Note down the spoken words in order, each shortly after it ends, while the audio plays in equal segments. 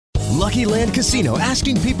Lucky Land Casino,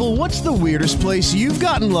 asking people, what's the weirdest place you've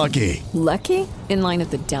gotten lucky? Lucky? In line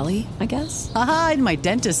at the deli, I guess? Aha, in my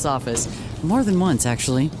dentist's office. More than once,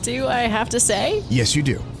 actually. Do I have to say? Yes, you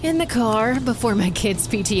do. In the car before my kids'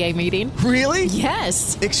 PTA meeting. Really?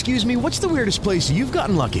 Yes. Excuse me, what's the weirdest place you've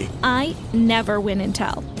gotten lucky? I never win and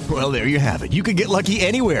tell. Well, there you have it. You can get lucky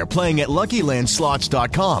anywhere, playing at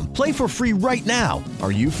LuckyLandSlots.com. Play for free right now.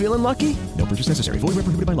 Are you feeling lucky? No purchase necessary. Void where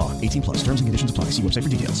prohibited by law. 18 plus. Terms and conditions apply. See website for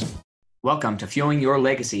details. Welcome to Fueling Your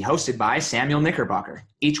Legacy, hosted by Samuel Knickerbocker.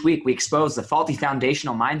 Each week, we expose the faulty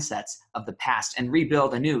foundational mindsets of the past and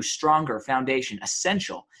rebuild a new, stronger foundation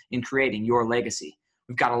essential in creating your legacy.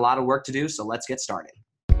 We've got a lot of work to do, so let's get started.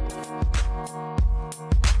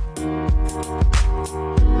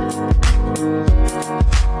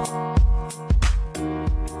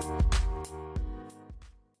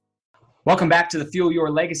 Welcome back to the Fuel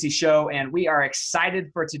Your Legacy show, and we are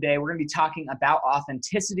excited for today. We're going to be talking about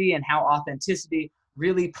authenticity and how authenticity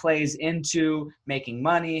really plays into making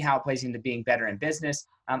money, how it plays into being better in business,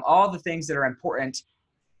 all the things that are important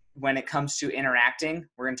when it comes to interacting.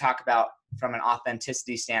 We're going to talk about from an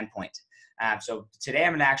authenticity standpoint. So today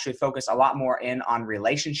I'm going to actually focus a lot more in on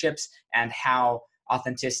relationships and how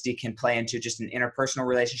authenticity can play into just an interpersonal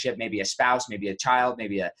relationship, maybe a spouse, maybe a child,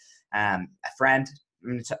 maybe a friend.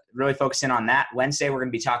 I'm going to really focus in on that. Wednesday, we're going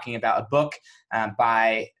to be talking about a book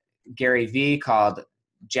by Gary Vee called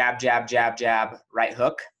Jab, Jab, Jab, Jab, Right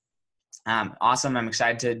Hook. Awesome. I'm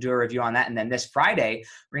excited to do a review on that. And then this Friday,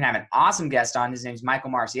 we're going to have an awesome guest on. His name's Michael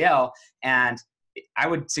Marcial. And I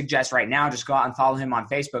would suggest right now, just go out and follow him on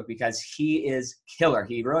Facebook because he is killer.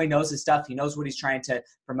 He really knows his stuff. He knows what he's trying to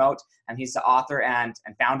promote. And he's the author and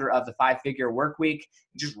founder of the 5-Figure Work Week.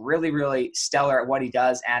 Just really, really stellar at what he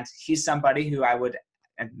does. And he's somebody who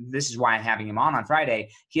and this is why I'm having him on Friday.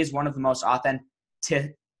 He is one of the most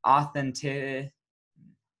authentic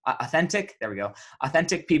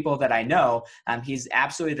people that I know. He's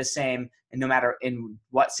absolutely the same, and no matter in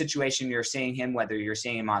what situation you're seeing him, whether you're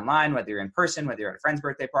seeing him online, whether you're in person, whether you're at a friend's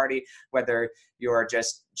birthday party, whether you're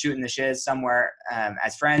just shooting the shiz somewhere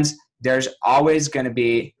as friends, there's always going to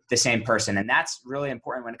be the same person. And that's really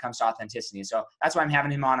important when it comes to authenticity. So that's why I'm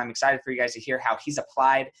having him on. I'm excited for you guys to hear how he's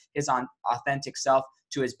applied his authentic self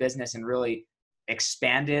to his business and really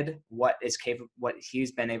expanded what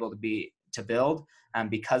he's been able to build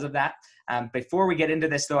because of that. Before we get into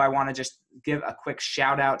this, though, I want to just give a quick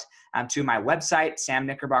shout out to my website,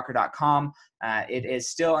 samknickerbocker.com. It is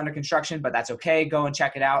still under construction, but that's okay. Go and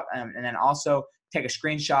check it out. And then also take a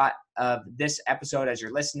screenshot of this episode as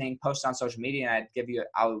you're listening, post on social media, and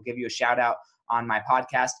I'll give you a shout out on my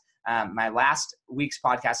podcast. My last week's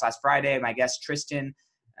podcast last Friday, my guest Tristan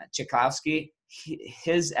Chiklowski,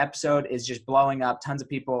 his episode is just blowing up. Tons of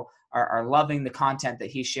people are loving the content that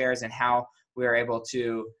he shares and how we're able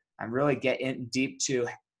to really get in deep to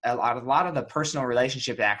a lot of the personal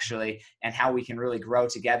relationship actually, and how we can really grow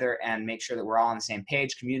together and make sure that we're all on the same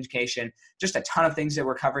page, communication, just a ton of things that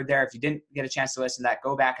were covered there. If you didn't get a chance to listen to that,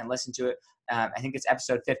 go back and listen to it. I think it's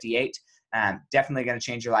episode 58. Definitely going to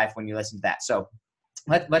change your life when you listen to that. So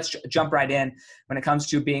let's jump right in when it comes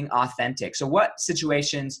to being authentic. So what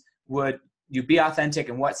situations would you be authentic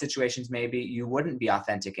and what situations maybe you wouldn't be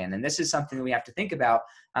authentic in? And this is something that we have to think about.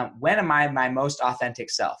 When am I my most authentic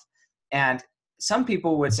self? And some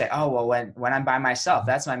people would say, oh, well, when I'm by myself,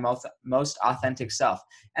 that's my most authentic self.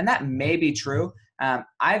 And that may be true.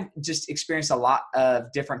 I've just experienced a lot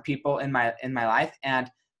of different people in my life.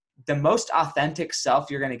 And the most authentic self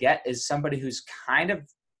you're going to get is somebody who's kind of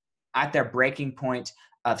at their breaking point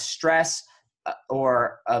of stress,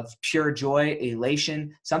 or of pure joy,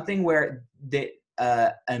 elation, something where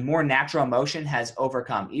a more natural emotion has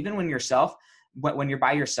overcome. Even when you're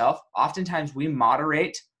by yourself, oftentimes we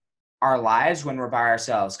moderate our lives when we're by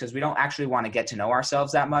ourselves because we don't actually want to get to know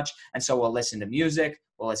ourselves that much. And so we'll listen to music,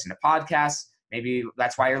 we'll listen to podcasts. Maybe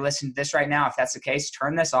that's why you're listening to this right now. If that's the case,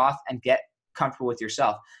 turn this off and get comfortable with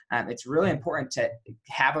yourself. It's really important to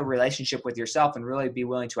have a relationship with yourself and really be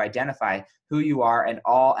willing to identify who you are in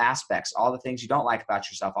all aspects, all the things you don't like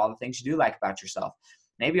about yourself, all the things you do like about yourself.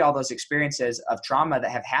 Maybe all those experiences of trauma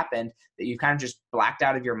that have happened that you kind of just blacked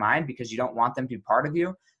out of your mind because you don't want them to be part of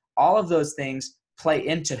you. All of those things play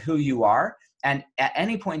into who you are. And at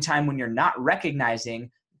any point in time when you're not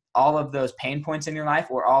recognizing all of those pain points in your life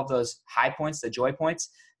or all of those high points, the joy points,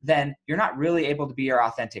 then you're not really able to be your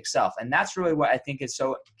authentic self. And that's really what I think is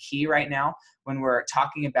so key right now when we're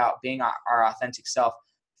talking about being our authentic self.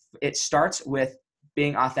 It starts with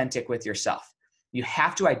being authentic with yourself. You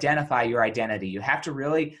have to identify your identity. You have to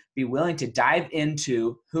really be willing to dive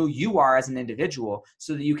into who you are as an individual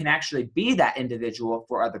so that you can actually be that individual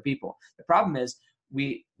for other people. The problem is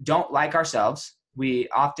we don't like ourselves. We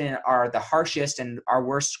often are the harshest and our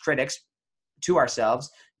worst critics to ourselves.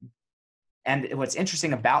 And what's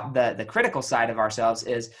interesting about the critical side of ourselves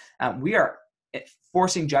is we are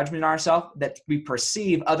forcing judgment on ourselves that we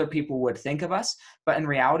perceive other people would think of us. But in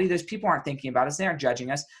reality, those people aren't thinking about us. They aren't judging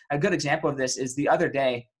us. A good example of this is the other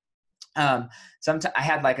day, I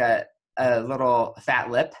had like a little fat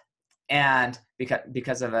lip, and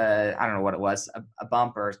because of I don't know what it was, a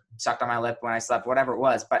bump or sucked on my lip when I slept, whatever it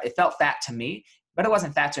was, but it felt fat to me, but it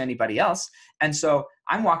wasn't fat to anybody else. And so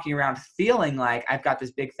I'm walking around feeling like I've got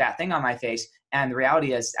this big fat thing on my face. And the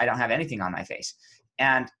reality is I don't have anything on my face.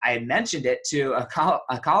 And I had mentioned it to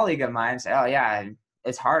a colleague of mine and said, oh yeah,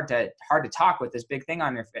 it's hard to talk with this big thing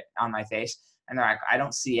on my face. And they're like, I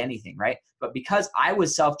don't see anything, right? But because I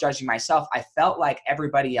was self-judging myself, I felt like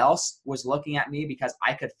everybody else was looking at me because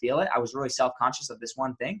I could feel it. I was really self-conscious of this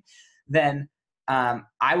one thing. Then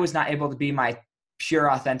I was not able to be my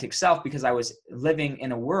pure, authentic self because I was living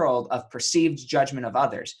in a world of perceived judgment of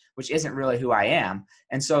others, which isn't really who I am.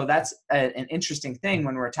 And so that's an interesting thing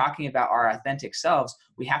when we're talking about our authentic selves.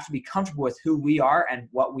 We have to be comfortable with who we are and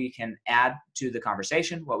what we can add to the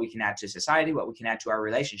conversation, what we can add to society, what we can add to our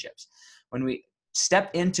relationships. When we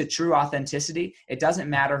step into true authenticity, it doesn't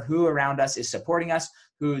matter who around us is supporting us,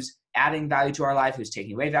 who's adding value to our life, who's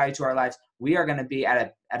taking away value to our lives. We are going to be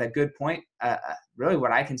at a good point, really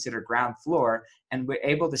what I consider ground floor, and we're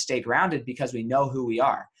able to stay grounded because we know who we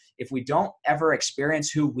are. If we don't ever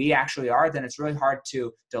experience who we actually are, then it's really hard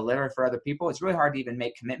to deliver for other people. It's really hard to even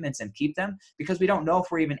make commitments and keep them because we don't know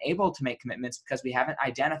if we're even able to make commitments because we haven't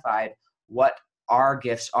identified what our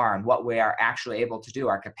gifts are and what we are actually able to do,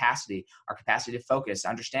 our capacity to focus,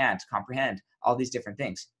 understand, comprehend, all these different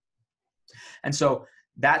things. And so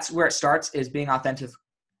that's where it starts, is being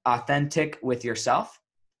authentic with yourself.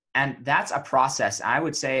 And that's a process. I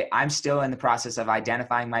would say I'm still in the process of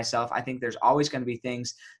identifying myself. I think there's always going to be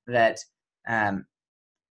things that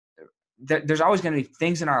there's always going to be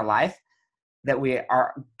things in our life that we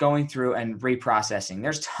are going through and reprocessing.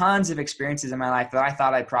 There's tons of experiences in my life that I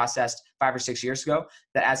thought I processed 5 or 6 years ago,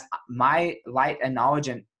 that as my light and knowledge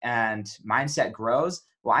and mindset grows,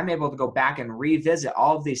 well, I'm able to go back and revisit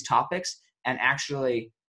all of these topics and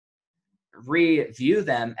actually review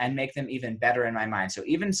them and make them even better in my mind. So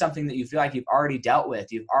even something that you feel like you've already dealt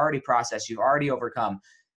with, you've already processed, you've already overcome,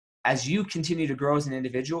 as you continue to grow as an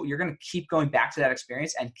individual, you're going to keep going back to that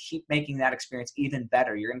experience and keep making that experience even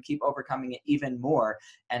better. You're going to keep overcoming it even more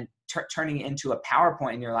and turning it into a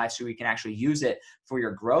PowerPoint in your life so you can actually use it for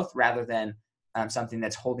your growth rather than something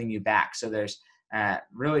that's holding you back. So there's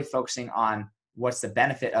really focusing on what's the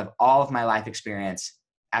benefit of all of my life experience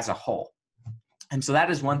as a whole. And so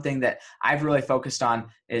that is one thing that I've really focused on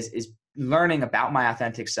is learning about my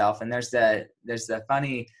authentic self. And there's the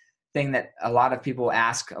funny thing that a lot of people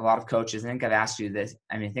ask, a lot of coaches, I think I've asked you this,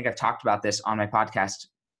 I think I've talked about this on my podcast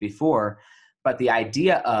before, but the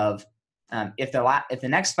idea of if the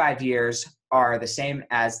next 5 years are the same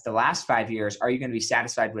as the last 5 years, are you going to be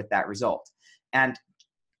satisfied with that result? And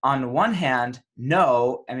on the one hand,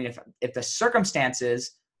 no. If the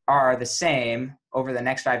circumstances are the same over the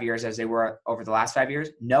next 5 years as they were over the last 5 years,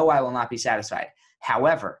 no, I will not be satisfied.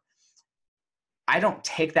 However, I don't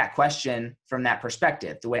take that question from that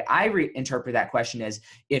perspective. The way I interpret that question is,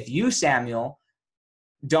 if you, Samuel,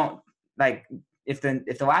 if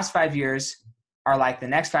the last 5 years are like the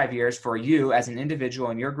next 5 years for you as an individual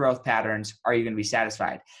and your growth patterns, are you going to be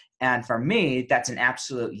satisfied? And for me, that's an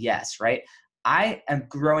absolute yes, right? I am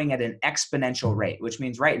growing at an exponential rate, which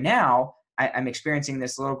means right now I'm experiencing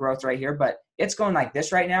this little growth right here, but it's going like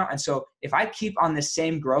this right now. And so if I keep on this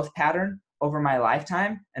same growth pattern over my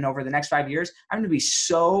lifetime and over the next 5 years, I'm going to be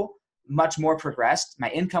so much more progressed. My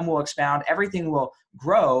income will expound. Everything will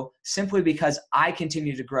grow simply because I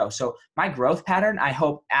continue to grow. So my growth pattern, I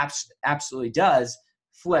hope absolutely does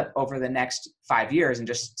flip over the next 5 years and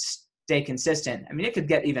just stay consistent. It could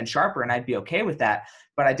get even sharper and I'd be okay with that,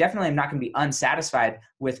 but I definitely am not going to be unsatisfied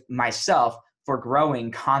with myself for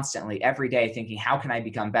growing constantly every day, thinking, how can I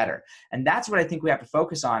become better? And that's what I think we have to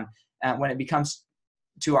focus on when it becomes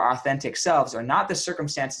to our authentic selves, are not the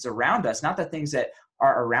circumstances around us, not the things that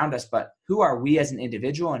are around us, but who are we as an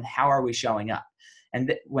individual and how are we showing up?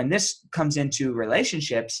 And when this comes into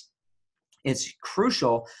relationships, it's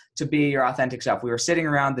crucial to be your authentic self. We were sitting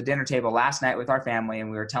around the dinner table last night with our family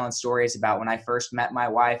and we were telling stories about when I first met my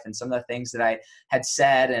wife and some of the things that I had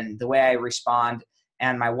said and the way I respond.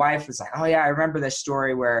 And my wife was like, oh yeah, I remember this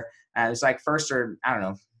story where it was like first, or I don't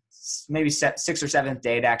know, maybe 6th or 7th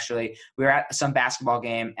date actually. We were at some basketball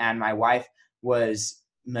game and my wife was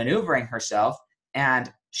maneuvering herself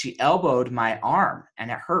and she elbowed my arm and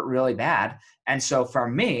it hurt really bad. And so for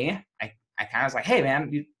me, I kind of was like, hey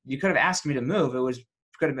man, you could have asked me to move. Would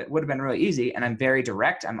have been really easy. And I'm very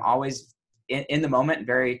direct. I'm always in the moment,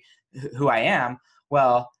 very who I am.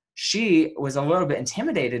 Well, she was a little bit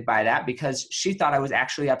intimidated by that because she thought I was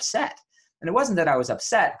actually upset. And it wasn't that I was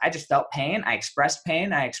upset. I just felt pain. I expressed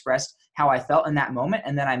pain. I expressed how I felt in that moment.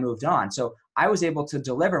 And then I moved on. So I was able to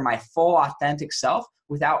deliver my full authentic self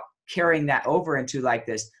without carrying that over into like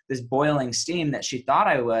this boiling steam that she thought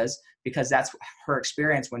I was, because that's her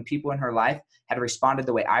experience when people in her life had responded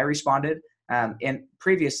the way I responded. And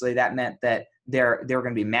previously that meant that they were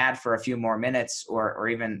going to be mad for a few more minutes or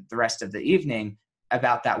even the rest of the evening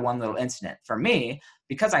about that one little incident. For me,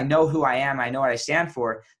 because I know who I am, I know what I stand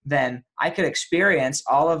for, then I could experience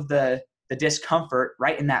all of the discomfort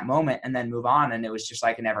right in that moment and then move on. And it was just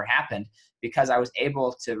like it never happened, because I was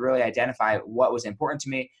able to really identify what was important to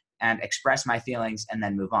me and express my feelings and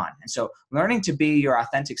then move on. And so learning to be your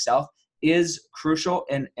authentic self is crucial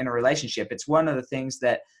in a relationship. It's one of the things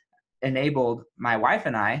that enabled my wife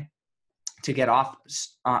and I to get off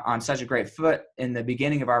on such a great foot in the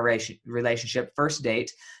beginning of our relationship. First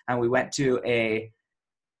date, and we went to it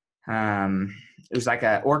was like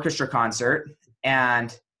an orchestra concert,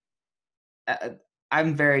 and I'm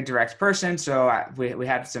a very direct person, so we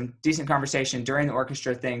had some decent conversation during the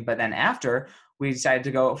orchestra thing, but then after, we decided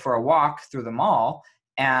to go for a walk through the mall.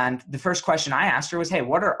 And the first question I asked her was, hey,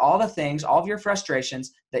 what are all the things, all of your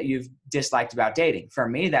frustrations that you've disliked about dating? For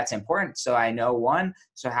me, that's important. So I know, one,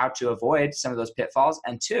 so how to avoid some of those pitfalls.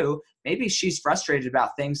 And two, maybe she's frustrated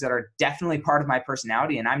about things that are definitely part of my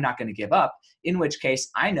personality and I'm not going to give up, in which case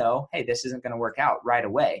I know, hey, this isn't going to work out right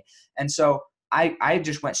away. And so I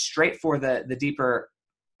just went straight for the deeper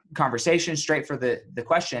conversation, straight for the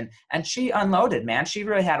question. And she unloaded, man. She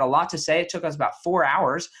really had a lot to say. It took us about 4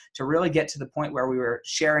 hours to really get to the point where we were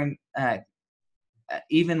sharing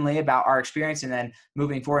evenly about our experience, and then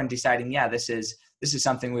moving forward and deciding, yeah, this is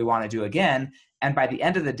something we want to do again. And by the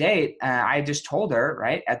end of the date, I just told her,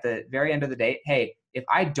 right at the very end of the date, hey, if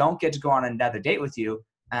I don't get to go on another date with you,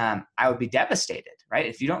 I would be devastated, right?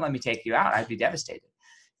 If you don't let me take you out, I'd be devastated.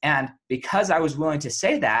 And because I was willing to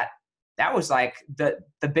say that, that was like the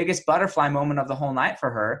biggest butterfly moment of the whole night for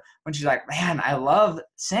her, when she's like, man, I love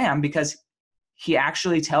Sam because he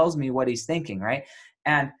actually tells me what he's thinking, right?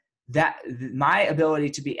 And that my ability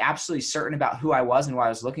to be absolutely certain about who I was and what I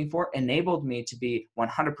was looking for enabled me to be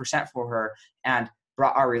 100% for her, and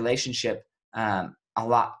brought our relationship a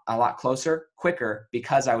lot closer, quicker,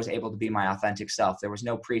 because I was able to be my authentic self. There was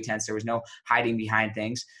no pretense. There was no hiding behind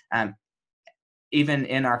things. Even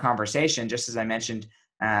in our conversation, just as I mentioned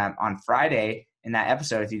on Friday in that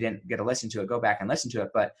episode, if you didn't get to listen to it, go back and listen to it.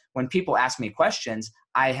 But when people ask me questions,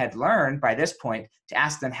 I had learned by this point to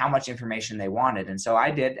ask them how much information they wanted. And so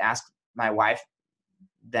I did ask my wife,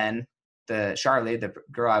 then Charlie, the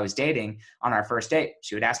girl I was dating, on our first date.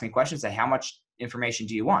 She would ask me questions like, how much information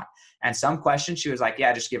do you want? And some questions she was like,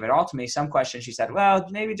 yeah, just give it all to me. Some questions she said, well,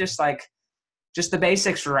 maybe just the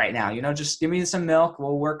basics for right now, just give me some milk.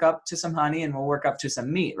 We'll work up to some honey and we'll work up to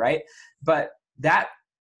some meat. Right. But that,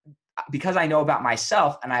 because I know about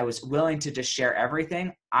myself and I was willing to just share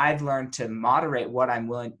everything, I've learned to moderate what I'm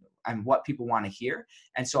willing and what people want to hear.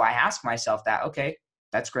 And so I ask myself that, okay,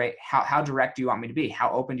 that's great. How direct do you want me to be? How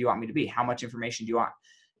open do you want me to be? How much information do you want?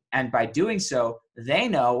 And by doing so, they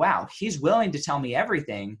know, wow, he's willing to tell me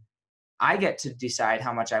everything. I get to decide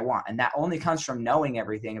how much I want. And that only comes from knowing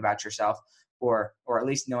everything about yourself, or at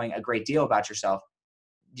least knowing a great deal about yourself.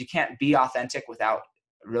 You can't be authentic without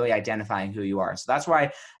really identifying who you are. So that's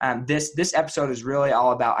why this episode is really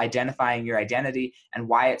all about identifying your identity and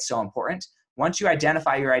why it's so important. Once you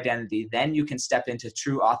identify your identity, then you can step into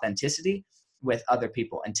true authenticity with other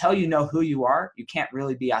people. Until you know who you are, you can't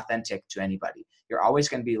really be authentic to anybody. You're always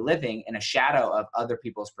going to be living in a shadow of other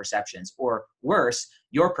people's perceptions, or worse,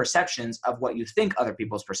 your perceptions of what you think other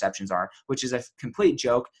people's perceptions are, which is a complete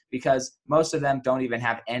joke, because most of them don't even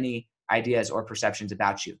have any ideas or perceptions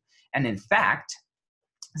about you. And in fact,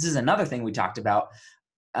 this is another thing we talked about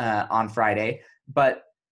on Friday, but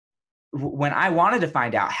when I wanted to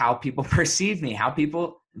find out how people perceived me, how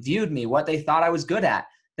people viewed me, what they thought I was good at,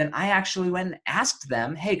 then I actually went and asked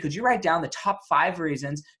them, hey, could you write down the top 5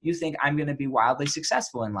 reasons you think I'm going to be wildly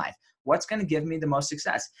successful in life? What's going to give me the most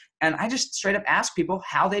success? And I just straight up asked people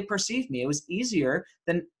how they perceived me. It was easier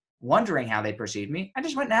than wondering how they perceived me. I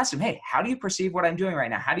just went and asked them, hey, how do you perceive what I'm doing right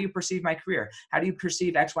now? How do you perceive my career? How do you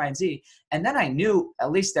perceive X, Y, and Z? And then I knew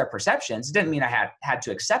at least their perceptions. It didn't mean I had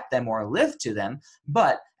to accept them or live to them,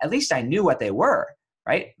 but at least I knew what they were,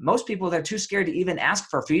 right? Most people, they're too scared to even ask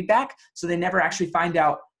for feedback, so they never actually find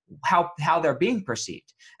out how they're being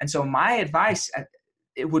perceived. And so my advice,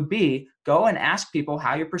 it would be go and ask people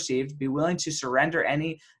how you're perceived. Be willing to surrender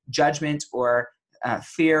any judgment or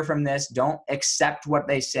fear from this. Don't accept what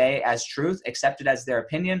they say as truth. Accept it as their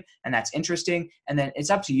opinion, and that's interesting. And then it's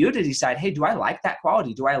up to you to decide, hey, do I like that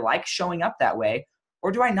quality? Do I like showing up that way?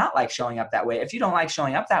 Or do I not like showing up that way? If you don't like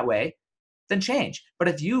showing up that way, then change. But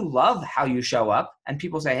if you love how you show up and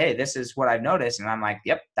people say, hey, this is what I've noticed, and I'm like,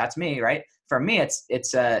 yep, that's me, right? For me,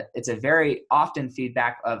 it's a very often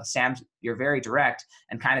feedback of, Sam, you're very direct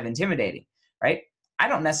and kind of intimidating, right? I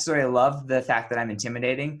don't necessarily love the fact that I'm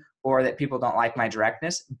intimidating or that people don't like my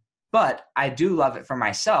directness, but I do love it for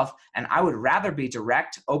myself. And I would rather be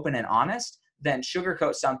direct, open, and honest than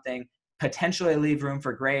sugarcoat something, potentially leave room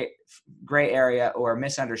for gray area or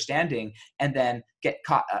misunderstanding, and then get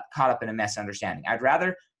caught up in a misunderstanding. I'd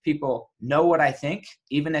rather people know what I think,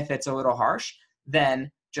 even if it's a little harsh,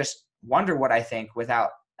 than just wonder what I think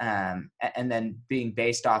without, and then being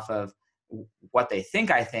based off of what they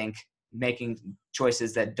think I think, making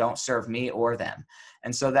choices that don't serve me or them.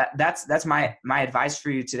 And so that's my advice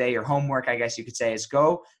for you today. Your homework, I guess you could say, is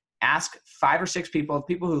go ask 5 or 6 people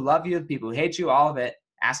who love you, people who hate you, all of it.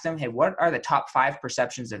 Ask them, hey, what are the top 5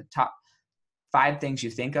 perceptions of top 5 things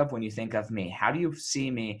you think of when you think of me? How do you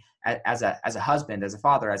see me as a husband, as a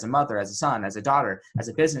father, as a mother, as a son, as a daughter, as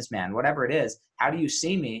a businessman, whatever it is? How do you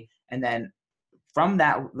see me? And then from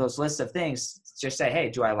those lists of things, just say, hey,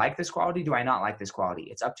 do I like this quality? Do I not like this quality?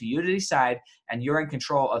 It's up to you to decide, and you're in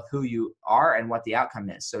control of who you are and what the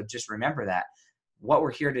outcome is. So just remember that. What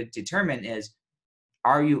we're here to determine is,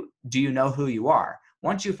 do you know who you are?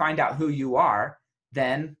 Once you find out who you are,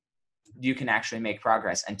 then you can actually make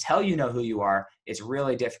progress. Until you know who you are, it's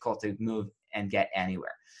really difficult to move and get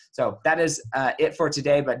anywhere. So that is it for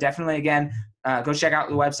today. But definitely, again, go check out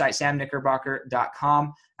the website,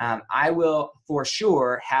 samknickerbocker.com. I will for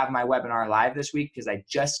sure have my webinar live this week because I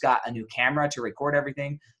just got a new camera to record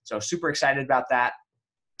everything. So super excited about that.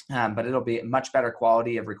 But it'll be a much better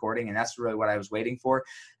quality of recording, and that's really what I was waiting for,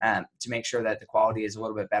 to make sure that the quality is a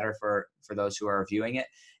little bit better for those who are viewing it.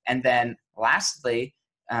 And then lastly,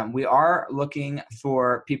 we are looking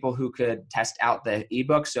for people who could test out the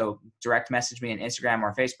ebook. So direct message me on Instagram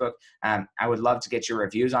or Facebook. I would love to get your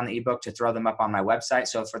reviews on the ebook to throw them up on my website.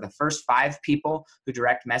 So for the first 5 people who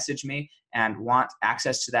direct message me and want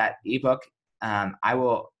access to that ebook, I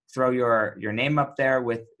will throw your name up there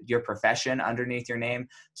with your profession underneath your name,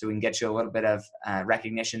 so we can get you a little bit of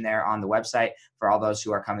recognition there on the website for all those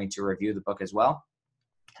who are coming to review the book as well.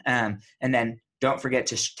 And then don't forget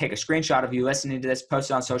to take a screenshot of you listening to this, post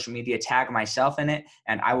it on social media, tag myself in it,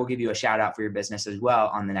 and I will give you a shout out for your business as well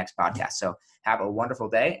on the next podcast. So have a wonderful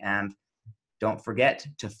day, and don't forget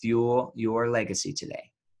to fuel your legacy today.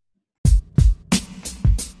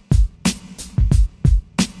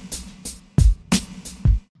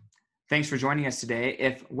 Thanks for joining us today.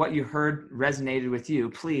 If what you heard resonated with you,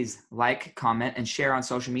 please like, comment, and share on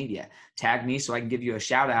social media. Tag me so I can give you a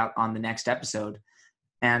shout out on the next episode.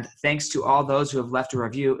 And thanks to all those who have left a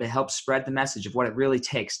review. It helps spread the message of what it really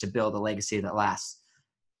takes to build a legacy that lasts.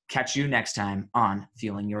 Catch you next time on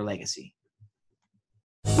Fueling Your Legacy.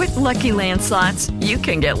 With Lucky Land Slots, you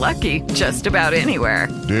can get lucky just about anywhere.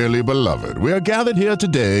 Dearly beloved, we are gathered here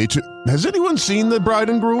today to... Has anyone seen the bride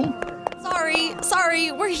and groom?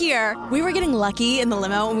 Sorry, we're here. We were getting lucky in the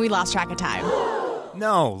limo and we lost track of time.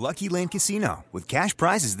 No, Lucky Land Casino, with cash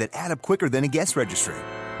prizes that add up quicker than a guest registry.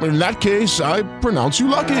 In that case, I pronounce you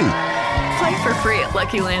lucky. Play for free at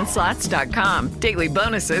LuckyLandSlots.com. Daily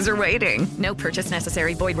bonuses are waiting. No purchase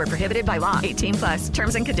necessary. Void where prohibited by law. 18+.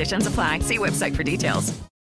 Terms and conditions apply. See website for details.